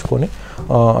రిపోర్ట్ తీపించుకొని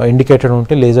ఇండికేటెడ్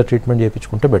ఉంటే లేజర్ ట్రీట్మెంట్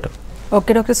చేయించుకుంటే better.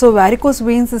 Okay doctor, so varicose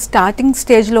veins starting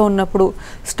స్టేజ్లో ఉన్నప్పుడు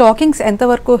స్టాకింగ్స్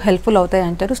ఎంతవరకు హెల్ప్ఫుల్ అవుతాయి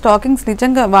అంటారు? స్టాకింగ్స్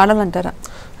నిజంగా వాడాలంటారా?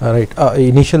 రైట్,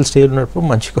 ఇనీషియల్ స్టేజ్ ఉన్నప్పుడు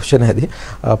మంచి క్వశ్చన్ అది.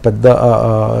 పెద్ద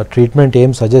ట్రీట్మెంట్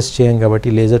ఏం సజెస్ట్ చేయం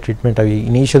కాబట్టి లేజర్ ట్రీట్మెంట్ అవి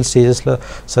ఇనీషియల్ స్టేజెస్లో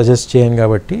సజెస్ట్ చేయం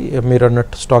కాబట్టి మీరు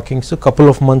అన్నట్టు స్టాకింగ్స్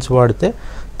కపుల్ ఆఫ్ మంత్స్ వాడితే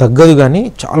తగ్గదు, కానీ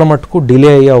చాలా మటుకు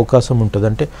డిలే అయ్యే అవకాశం ఉంటుంది.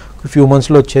 అంటే ఫ్యూ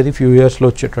మంత్స్లో వచ్చేది ఫ్యూ ఇయర్స్లో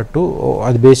వచ్చేటట్టు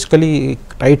అది బేసికలీ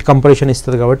టైట్ కంప్రెషన్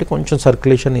ఇస్తుంది కాబట్టి కొంచెం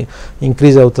సర్క్యులేషన్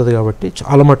ఇంక్రీజ్ అవుతుంది కాబట్టి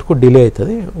చాలా మటుకు డిలే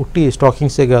అవుతుంది. ఉట్టి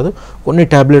స్టాకింగ్సే కాదు, కొన్ని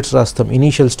ట్యాబ్లెట్స్ రాస్తాం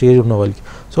ఇనీషియల్ స్టేజ్ ఉన్న వాళ్ళకి.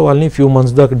 సో వాళ్ళని ఫ్యూ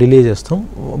మంత్స్ దాకా డిలే చేస్తాం.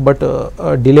 బట్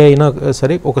డిలే అయినా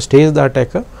సరే ఒక స్టేజ్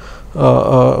దాటాక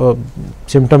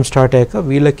సిమ్టమ్స్ స్టార్ట్ అయ్యాక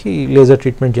వీళ్ళకి లేజర్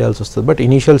ట్రీట్మెంట్ చేయాల్సి వస్తుంది. బట్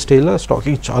ఇనీషియల్ స్టేజ్లో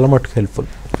స్టాకింగ్ చాలా మటుకు హెల్ప్ఫుల్.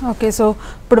 ఓకే, సో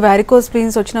ఇప్పుడు వారికోస్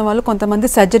వెయిన్స్ వచ్చిన వాళ్ళు కొంతమంది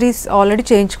సర్జరీస్ ఆల్రెడీ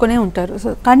చేయించుకునే ఉంటారు. సో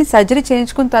కానీ సర్జరీ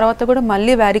చేయించుకున్న తర్వాత కూడా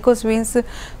మళ్ళీ వారికోస్ వెయిన్స్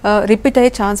రిపీట్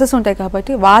అయ్యే ఛాన్సెస్ ఉంటాయి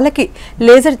కాబట్టి వాళ్ళకి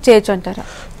లేజర్ చేయొచ్చు అంటారా?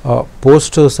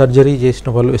 పోస్ట్ సర్జరీ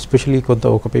చేసిన వాళ్ళు ఎస్పెషల్లీ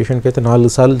ఒక పేషెంట్కి అయితే 4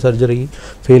 సార్లు సర్జరీ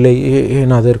ఫెయిల్ అయ్యి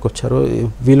నా దగ్గరికి వచ్చారు.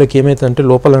 వీళ్ళకి ఏమైతుందంటే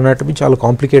లోపల అనాటమీ చాలా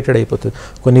కాంప్లికేటెడ్ అయిపోతుంది.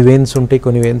 కొన్ని వెయిన్స్ ఉంటాయి,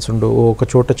 కొన్ని వెయిన్స్ ఉండవు. ఒక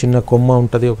చోట చిన్న కొమ్మ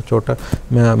ఉంటుంది, ఒక చోట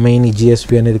మెయిన్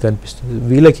జిఎస్వి అనేది కనిపిస్తుంది.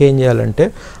 వీళ్ళకి ఏం చేయాలంటే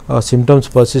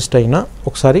సిమ్టమ్స్ పర్సిస్ట్ అయినా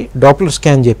ఒకసారి డాప్లర్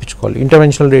స్కాన్ చేయించుకోవాలి.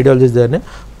 ఇంటర్వెన్షనల్ రేడియాలజిస్ట్ దగ్గరనే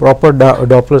ప్రాపర్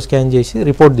డాప్లర్ స్కాన్ చేసి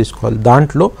రిపోర్ట్ తీసుకోవాలి.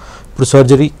 దాంట్లో ఇప్పుడు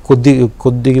సర్జరీ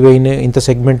కొద్ది వెయిన్, ఇంత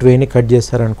సెగ్మెంట్ వెయిన్ కట్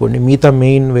చేస్తారనుకోండి, మిగతా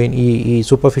మెయిన్ వెయిన్ ఈ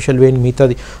సూపర్ఫిషియల్ వెయిన్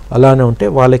మిగతాది అలానే ఉంటే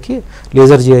వాళ్ళకి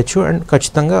లేజర్ చేయొచ్చు అండ్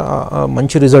ఖచ్చితంగా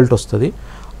మంచి రిజల్ట్ వస్తుంది.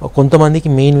 కొంతమందికి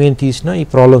మెయిన్ వెయిన్ తీసినా ఈ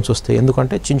ప్రాబ్లమ్స్ వస్తాయి.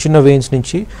 ఎందుకంటే చిన్న వెయిన్స్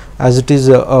నుంచి యాజ్ ఇట్ ఈజ్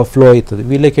ఫ్లో అవుతుంది.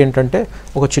 వీళ్ళకి ఏంటంటే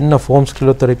ఒక చిన్న ఫోమ్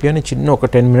స్క్లిరోథెరపీ అని ఒక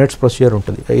 10 minutes ప్రొసీజర్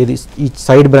ఉంటుంది. ఇది ఈ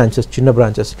సైడ్ బ్రాంచెస్, చిన్న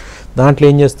బ్రాంచెస్, దాంట్లో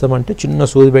ఏం చేస్తామంటే చిన్న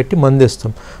సూది పెట్టి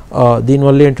మందేస్తాం.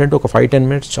 దీనివల్ల ఏంటంటే ఒక 5-10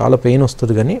 minutes చాలా పెయిన్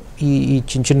వస్తుంది, కానీ ఈ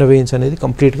చిన్న వెయిన్స్ అనేది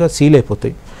కంప్లీట్గా సీల్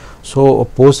అయిపోతాయి. సో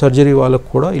పోస్ట్ సర్జరీ వాళ్ళకు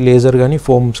కూడా ఈ లేజర్ కానీ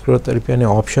ఫోమ్ స్క్లిరోథెరపీ అనే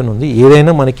ఆప్షన్ ఉంది.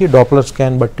 ఏదైనా మనకి డాప్లర్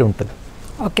స్కాన్ బట్టి ఉంటుంది.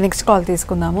 ఓకే, నెక్స్ట్ కాల్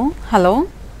తీసుకుందాము. హలో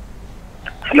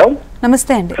హలో,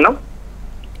 నమస్తే అండి. హలో,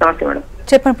 నమస్తే మేడం.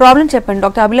 చెప్పండి, ప్రాబ్లం చెప్పండి.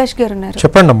 డాక్టర్ అభిలాష్ గారు ఉన్నారు.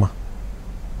 చెప్పండి అమ్మా.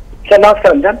 సార్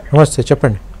నమస్కారం సార్. నమస్తే,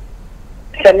 చెప్పండి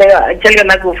సార్. నేను యాక్చువల్గా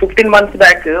నాకు 15 months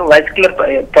బ్యాక్ వైస్కులర్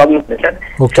ప్రాబ్లమ్ ఉంది సార్.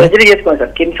 సర్జరీ చేసుకున్నాను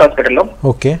సార్ కిమ్స్ హాస్పిటల్లో.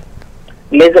 ఓకే,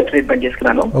 లేజర్ ట్రీట్మెంట్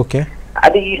చేసుకున్నాను. ఓకే,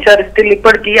 అది సార్ స్టిల్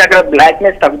ఇప్పటికీ అక్కడ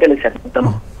బ్లాక్నెస్ తగ్గలేదు సార్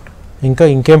మొత్తం.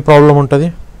 ఇంకేం ప్రాబ్లం ఉంటుంది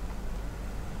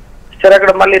సార్?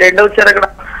 అక్కడ మళ్ళీ రెండోది సార్ అక్కడ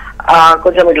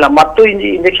కొంచెం ఇట్లా మత్తు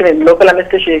ఇంజెక్షన్ లోకల్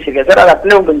అనెస్థెసియా చేసి కదా సార్, అది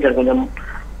అట్లనే ఉంటుంది సార్. కొంచెం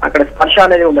అక్కడ స్పర్శ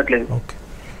అనేది ఉండట్లేదు. Okay,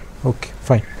 okay,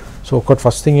 fine. సో ఒకటి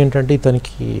ఫస్ట్ థింగ్ ఏంటంటే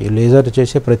ఇతనికి లేజర్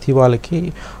చేసే ప్రతి వాళ్ళకి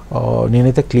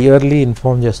నేనైతే క్లియర్లీ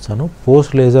ఇన్ఫార్మ్ చేస్తాను,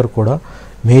 పోస్ట్ లేజర్ కూడా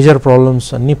మేజర్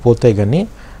ప్రాబ్లమ్స్ అన్నీ పోతాయి, కానీ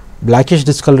బ్లాకిష్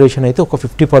డిస్కలరేషన్ అయితే ఒక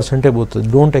 50% పోతుంది.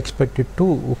 డోంట్ ఎక్స్పెక్ట్ ఇట్ టు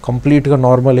కంప్లీట్గా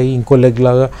నార్మల్ అయ్యి ఇంకో లెగ్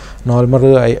లాగా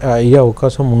నార్మల్గా అయ్యే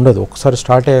అవకాశం ఉండదు. ఒకసారి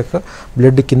స్టార్ట్ అయ్యాక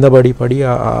బ్లడ్ కింద పడి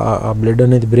ఆ బ్లడ్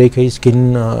అనేది బ్రేక్ అయ్యి స్కిన్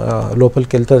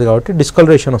లోపలికి వెళ్తుంది కాబట్టి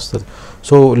డిస్కలరేషన్ వస్తుంది.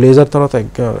 సో లేజర్ తర్వాత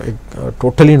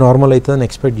టోటలీ నార్మల్ అవుతుందని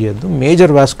ఎక్స్పెక్ట్ చేయొద్దు.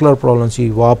 మేజర్ వాస్కులర్ ప్రాబ్లమ్స్, ఈ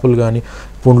వాపులు కానీ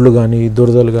పుండ్లు కానీ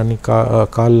దురదలు కానీ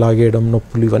కాళ్ళు లాగేయడం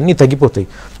నొప్పులు ఇవన్నీ తగ్గిపోతాయి.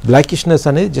 బ్లాకిష్నెస్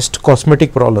అనేది జస్ట్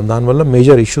కాస్మెటిక్ ప్రాబ్లం, దానివల్ల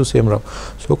మేజర్ ఇష్యూస్ ఏం రావు.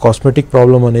 సో కాస్మెటిక్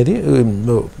ప్రాబ్లం అనేది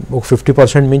ఒక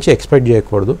 50% మించి ఎక్స్పెక్ట్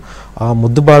చేయకూడదు. ఆ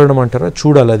ముద్దు బారడం అంటారా,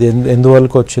 చూడాలి అది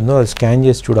ఎందువరకు వచ్చిందో అది స్కాన్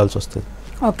చేసి చూడాల్సి వస్తుంది.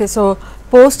 ఓకే, సో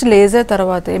పోస్ట్ లేజర్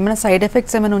తర్వాత ఏమైనా సైడ్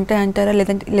ఎఫెక్ట్స్ ఏమైనా ఉంటాయంటారా,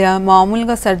 లేదంటే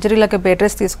మామూలుగా సర్జరీ లాగా బెడ్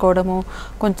రెస్ట్ తీసుకోవడము,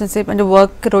 కొంచెం సేపు అంటే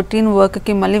రొటీన్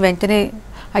వర్క్కి మళ్ళీ వెంటనే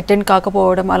అటెండ్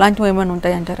కాకపోవడం అలాంటివి ఏమైనా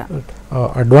ఉంటాయంటారా?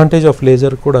 అడ్వాంటేజ్ ఆఫ్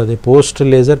లేజర్ కూడా అదే. పోస్ట్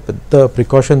లేజర్ పెద్ద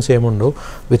ప్రికాషన్స్ ఏముండవు.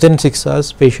 వితిన్ 6 hours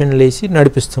పేషెంట్ లేచి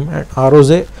నడిపిస్తాం, అండ్ ఆ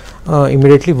రోజే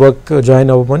ఇమీడియట్లీ వర్క్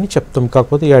జాయిన్ అవ్వమని చెప్తాం.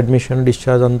 కాకపోతే ఈ అడ్మిషన్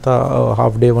డిశ్చార్జ్ అంతా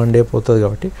హాఫ్ డే 1 day పోతుంది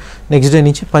కాబట్టి నెక్స్ట్ డే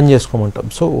నుంచి పని చేసుకోమంటాం.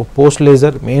 So post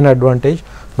laser main advantage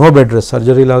no bed rest.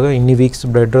 Surgery లాగా ఇన్ని వీక్స్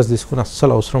బెడ్ రెస్ట్ తీసుకుని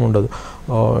అస్సలు అవసరం ఉండదు.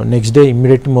 నెక్స్ట్ డే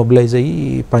ఇమ్మీడియట్లీ మొబిలైజ్ అయ్యి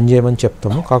పని చేయమని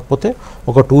చెప్తాము. కాకపోతే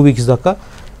ఒక 2 weeks దాకా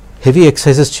హెవీ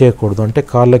ఎక్సర్సైజెస్ చేయకూడదు. అంటే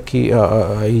కాళ్ళకి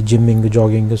ఈ జిమ్మింగ్,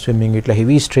 జాగింగ్, స్విమ్మింగ్ ఇట్లా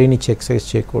హెవీ స్ట్రెయిన్ ఇచ్చి ఎక్సర్సైజ్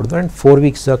చేయకూడదు. అండ్ 4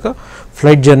 weeks దాకా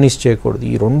ఫ్లైట్ జర్నీస్ చేయకూడదు.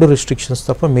 ఈ 2 restrictions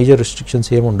తప్ప మేజర్ రిస్ట్రిక్షన్స్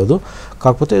ఏముండదు.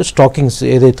 కాకపోతే స్టాకింగ్స్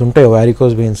ఏదైతే ఉంటాయో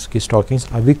వారికోస్ వెయిన్స్కి స్టాకింగ్స్,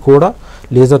 అవి కూడా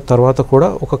లేజర్ తర్వాత కూడా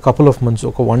ఒక couple of months,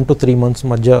 ఒక 1 to 3 months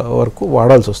మధ్య వరకు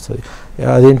వాడాల్సి వస్తుంది.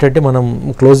 అదేంటంటే మనం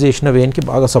క్లోజ్ చేసిన వెయిన్కి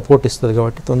బాగా సపోర్ట్ ఇస్తుంది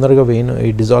కాబట్టి తొందరగా వెయిన్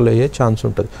డిజాల్వ్ అయ్యే ఛాన్స్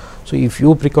ఉంటుంది. సో ఈ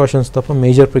ఫ్యూ ప్రికాషన్స్ తప్ప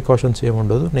మేజర్ ప్రికాషన్స్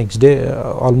ఏముండదు. Next day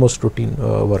almost routine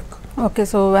work. Okay,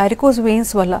 so varicose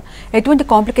veins వల్ల ఎటువంటి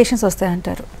కాంప్లికేషన్స్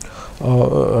వస్తాయంటారు?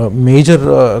 మేజర్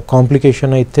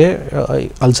కాంప్లికేషన్ అయితే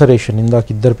అల్సరేషన్. ఇందాక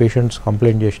 2 పేషెంట్స్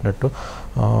కంప్లైంట్ చేసినట్టు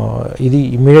ఇది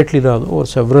ఇమీడియట్లీ రాదు.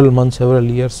 Several months, several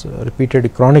years repeated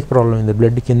chronic problem ఇది.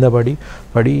 బ్లడ్ కింద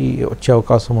పడి వచ్చే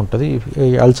అవకాశం ఉంటుంది.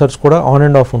 అల్సర్స్ కూడా ఆన్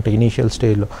అండ్ ఆఫ్ ఉంటాయి ఇనీషియల్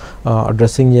స్టేజ్లో.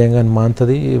 డ్రెస్సింగ్ చేయగానే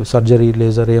మాంతది, సర్జరీ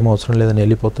లేజర్ ఏం అవసరం లేదని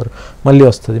వెళ్ళిపోతారు, మళ్ళీ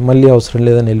వస్తుంది, మళ్ళీ అవసరం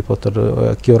లేదని వెళ్ళిపోతారు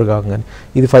క్యూర్ కాగానే.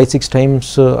 ఇది 5-6 times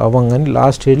అవ్వగానే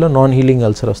లాస్ట్ స్టేజ్లో నాన్ హీలింగ్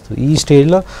అల్సర్ వస్తుంది. ఈ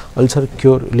స్టేజ్లో అల్సర్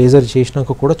క్యూర్ లేజర్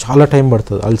చేసినాక కూడా చాలా టైం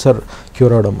పడుతుంది అల్సర్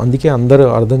క్యూర్ అవడం. అందుకే అందరూ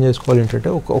అర్థం చేసుకోవాలి ఏంటంటే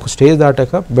ఒక స్టేజ్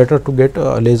దాటాక better to get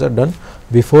laser done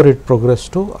before it progress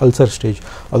to ulcer stage.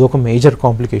 అదొక మేజర్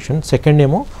కాంప్లికేషన్. సెకండ్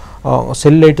ఏమో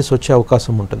సెల్లైటిస్ వచ్చే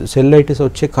అవకాశం ఉంటుంది. సెల్లైటిస్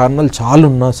వచ్చే కారణాలు చాలా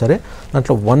ఉన్నా సరే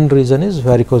దాంట్లో 1 reason ఈజ్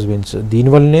వారికోస్ వెయిన్స్.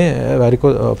 దీనివల్లనే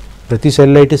ప్రతి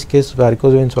సెల్లైటిస్ కేసు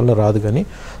వారికోస్ వెయిన్స్ వల్ల రాదు, కానీ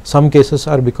some cases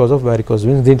are because of varicose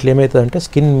veins. దీంట్లో ఏమవుతుందంటే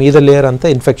స్కిన్ మీద లేయర్ అంతా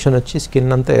ఇన్ఫెక్షన్ వచ్చి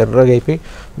స్కిన్ అంతా ఎర్రగా అయిపోయి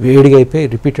వేడిగా అయిపోయి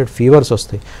రిపీటెడ్ ఫీవర్స్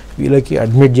వస్తాయి. వీళ్ళకి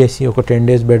అడ్మిట్ చేసి ఒక 10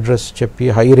 days బెడ్ రెస్ట్ చెప్పి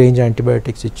హై రేంజ్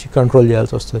యాంటీబయాటిక్స్ ఇచ్చి కంట్రోల్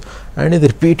చేయాల్సి వస్తుంది. అండ్ ఇది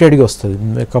రిపీటెడ్గా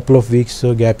వస్తుంది, couple of weeks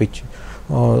గ్యాప్ ఇచ్చి.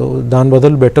 దాని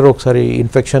బదులు బెటర్ ఒకసారి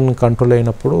ఇన్ఫెక్షన్ కంట్రోల్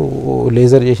అయినప్పుడు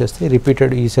లేజర్ చేసేస్తే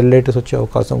రిపీటెడ్ ఈ సెల్లైటిస్ వచ్చే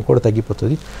అవకాశం కూడా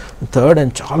తగ్గిపోతుంది. థర్డ్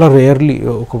అండ్ చాలా రేర్లీ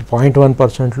ఒక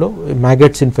 0.1%లో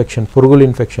మ్యాగెట్స్ ఇన్ఫెక్షన్, పురుగుల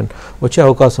ఇన్ఫెక్షన్ వచ్చే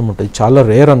అవకాశం ఉంటుంది. చాలా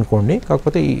రేర్ అనుకోండి.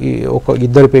 కాకపోతే ఒక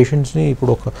 2 పేషెంట్స్ని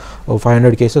ఇప్పుడు ఒక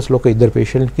 500 కేసెస్లో ఒక 2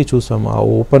 పేషెంట్కి చూసాం. ఆ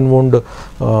ఓపెన్ వౌండ్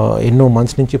ఎన్నో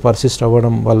మంత్స్ నుంచి పర్సిస్ట్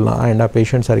అవ్వడం వల్ల అండ్ ఆ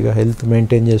పేషెంట్ సరిగా హెల్త్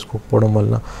మెయింటైన్ చేసుకోకపోవడం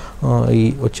వల్ల ఈ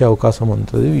వచ్చే అవకాశం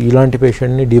ఉంటుంది. ఇలాంటి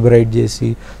పేషెంట్ని డిబ్రైడ్ చేసి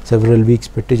సెవరల్ వీక్స్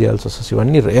పెట్టి చేయాల్సి వస్తుంది.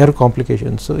 ఇవన్నీ రేర్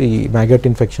కాంప్లికేషన్స్ ఈ మ్యాగెట్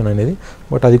ఇన్ఫెక్షన్ అనేది.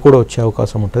 బట్ అది కూడా వచ్చే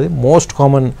అవకాశం ఉంటుంది. మోస్ట్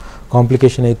కామన్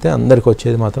కాంప్లికేషన్ అయితే అందరికి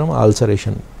వచ్చేది మాత్రం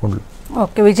అల్సరేషన్ పుండ్లు.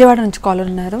 ఓకే, విజయవాడ నుంచి కాల్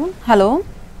ఉన్నారు. హలో.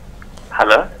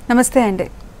 హలో, నమస్తే అండి.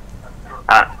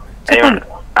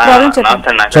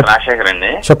 రాజశేఖర్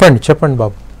అండి. చెప్పండి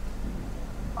బాబు.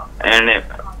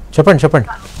 చెప్పండి.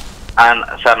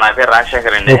 సార్ నా పేరు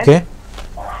రాజశేఖర్ అండి. ఓకే,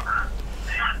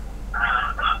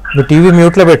 మీ టీవీ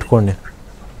మ్యూట్లో పెట్టుకోండి.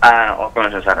 ఒక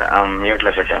నిమిషం సార్,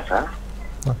 మ్యూట్లో పెట్టాను సార్.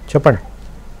 చెప్పండి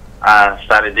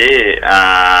సార్. ఇది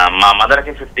మా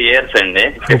మదర్కి 50 years అండి,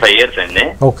 55 years అండి.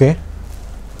 ఓకే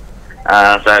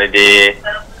సార్, ఇది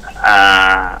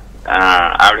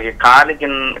ఆవిడకి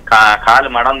కాలు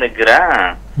మడం దగ్గర.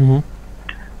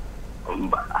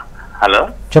 హలో,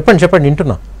 చెప్పండి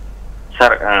వింటున్నా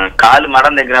సార్. కాలు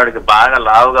మడం దగ్గర ఆవిడకి బాగా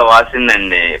లావుగా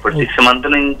వాసిందండి. ఇప్పుడు 6 months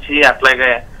నుంచి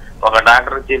అట్లాగే ఒక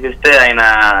డాక్టర్ చూపిస్తే ఆయన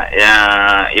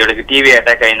ఈవిడకి టీవీ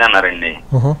అటాక్ అయింది అన్నారండి.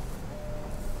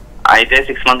 అయితే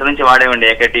 6 months నుంచి వాడేవండి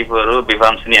AK-T4,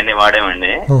 బిఫామ్స్ని అన్ని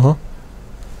వాడేవండి.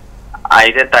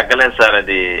 అయితే తగ్గలేదు సార్.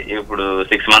 అది ఇప్పుడు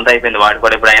 6 months అయిపోయింది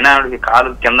వాడుకోవడం. ఇప్పుడు అయినా ఆవిడకి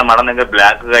కాలు కింద మడం దగ్గర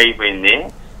బ్లాక్ గా అయిపోయింది.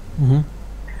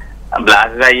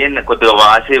 బ్లాక్ గా అయ్యి కొద్దిగా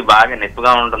వాసి బాగా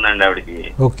నొప్పిగా ఉంటుందండి ఆవిడకి.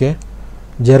 ఓకే,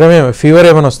 జ్వరం ఫీవర్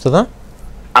ఏమైనా వస్తుందా?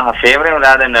 ఫీవర్ ఏమి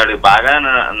రాదండి, ఆవిడకి బాగా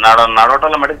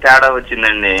నడవటంలో మటుకు తేడా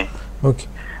వచ్చిందండి. ఓకే,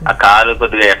 ఆ కాలు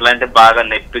కొద్దిగా ఎట్లా అంటే బాగా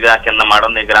నొప్పిగా కింద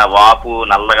మడం దగ్గర వాపు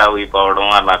నల్లగా ఊగిపోవడం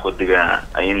అలా కొద్దిగా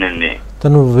అయిందండి.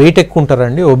 తను వెయిట్ ఎక్కువ ఉంటారా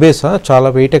అండి? ఒబేసా? చాలా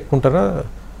వెయిట్ ఎక్కువ ఉంటారా?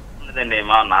 ఉండదండి,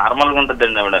 మా నార్మల్గా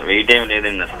ఉంటుందండి ఆవిడ, వెయిట్ ఏమి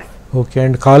లేదండి అసలు. ఓకే,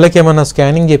 అండ్ కాళ్ళకి ఏమైనా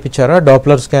స్కానింగ్ చేయించారా?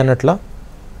 డాప్లర్ స్కాన్ అట్లా?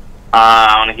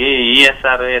 ఆమెకి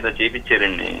ఈఎస్ఆర్ ఏదో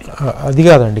చేయించారండి. అది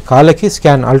కాదండి, కాళ్ళకి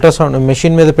స్కాన్ అల్ట్రాసౌండ్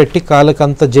మెషిన్ మీద పెట్టి కాళ్ళకి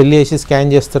అంతా జెల్ వేసి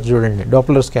స్కాన్ చేస్తారు చూడండి,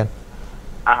 డాప్లర్ స్కాన్.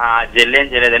 జెల్ ఏం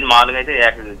చేయలేదండి, మామూలుగా అయితే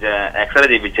ఎక్స్రే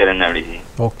చేయించారండి ఆవిడకి.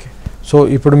 ఓకే, సో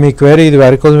ఇప్పుడు మీ క్వైరీ ఇది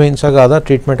వారికోజ్ వెయిన్సా కాదా,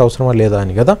 ట్రీట్మెంట్ అవసరమా లేదా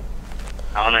అని కదా?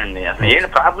 అవునండి, అసలు ఏంటి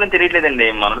ప్రాబ్లం తెలియట్లేదండి,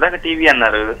 మొన్నదాకా టీవీ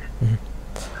అన్నారు.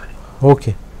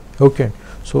 ఓకే ఓకే,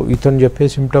 సో ఇతను చెప్పే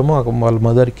సిమ్టమ్ వాళ్ళ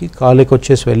మదర్కి కాళ్ళకి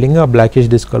వచ్చే స్వెల్లింగ్, ఆ బ్లాకిష్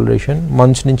డిస్కలరేషన్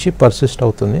మంత్స్ నుంచి పర్సిస్ట్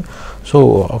అవుతుంది. సో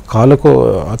కాళ్ళకు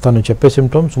తను చెప్పే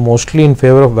symptoms mostly in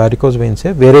favour of varicose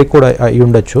వెయిన్సే, వేరే కూడా అయి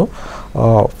ఉండొచ్చు.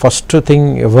 ఫస్ట్ థింగ్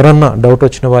ఎవరన్నా డౌట్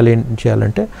వచ్చిన వాళ్ళు ఏం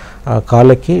చేయాలంటే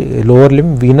కాళ్ళకి లోవర్ లిమ్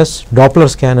వీనస్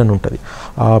డాప్లర్ స్కాన్ అని ఉంటుంది.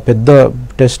 పెద్ద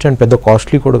టెస్ట్ అండ్ పెద్ద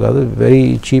కాస్ట్లీ కూడా కాదు, very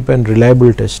cheap and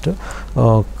reliable test.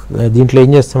 దీంట్లో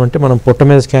ఏం చేస్తామంటే మనం పొట్ట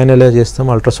మీద స్కాన్ ఎలా చేస్తాం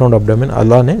అల్ట్రాసౌండ్ అబ్డామిన్,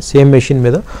 అలానే సేమ్ మెషిన్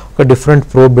మీద ఒక డిఫరెంట్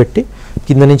ప్రోబ్ పెట్టి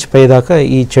కింద నుంచి పై దాకా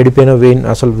ఈ చెడిపోయిన వెయిన్,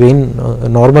 అసలు vein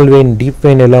normal vein deep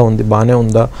vein ఎలా ఉంది, బాగానే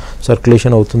ఉందా,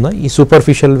 సర్క్యులేషన్ అవుతుందా, ఈ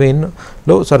సూపర్ఫిషియల్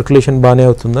వెయిన్లో సర్క్యులేషన్ బాగానే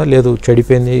అవుతుందా, లేదు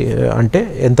చెడిపోయింది అంటే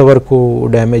ఎంతవరకు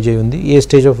డ్యామేజ్ అయి ఉంది, ఏ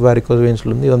స్టేజ్ ఆఫ్ వారికోజ్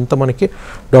వెయిన్స్లో ఉంది, ఇదంతా మనకి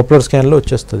డాప్లర్ స్కాన్లో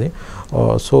వచ్చేస్తుంది.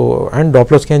 సో అండ్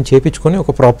డాప్లర్ స్కాన్ చేయించుకొని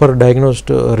ఒక ప్రాపర్ డయాగ్నోస్డ్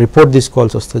రిపోర్ట్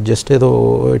తీసుకోవాల్సి వస్తుంది. జస్ట్ ఏదో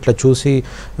ఇట్లా చూసి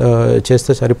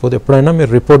చేస్తే సరిపోదు, ఎప్పుడైనా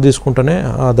మీరు రిపోర్ట్ తీసుకుంటేనే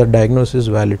ద డయాగ్నోసిస్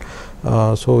వ్యాలిడ్.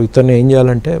 సో ఇతను ఏం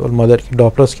చేయాలంటే వాళ్ళ మదర్కి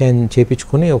డాప్లర్ స్కాన్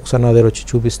చేయించుకొని ఒకసారి నా దగ్గర వచ్చి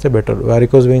చూపిస్తే బెటర్.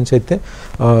 వారికోజ్ వెయిన్స్ అయితే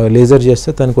లేజర్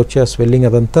చేస్తే తనకు వచ్చే ఆ స్వెల్లింగ్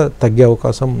అదంతా తగ్గే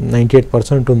అవకాశం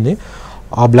 98% ఉంది.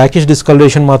 ఆ బ్లాకిష్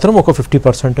డిస్కలరేషన్ మాత్రం ఒక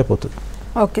 50% పోతుంది.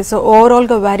 ఓకే, సో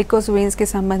ఓవరాల్గా వారికోస్ వెయిన్స్కి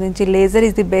సంబంధించి laser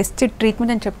is the best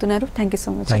treatment అని చెప్తున్నారు. Thank you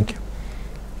so much. Thank you.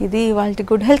 ఇది వాళ్ళ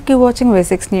good health. Key watching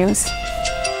V6 news.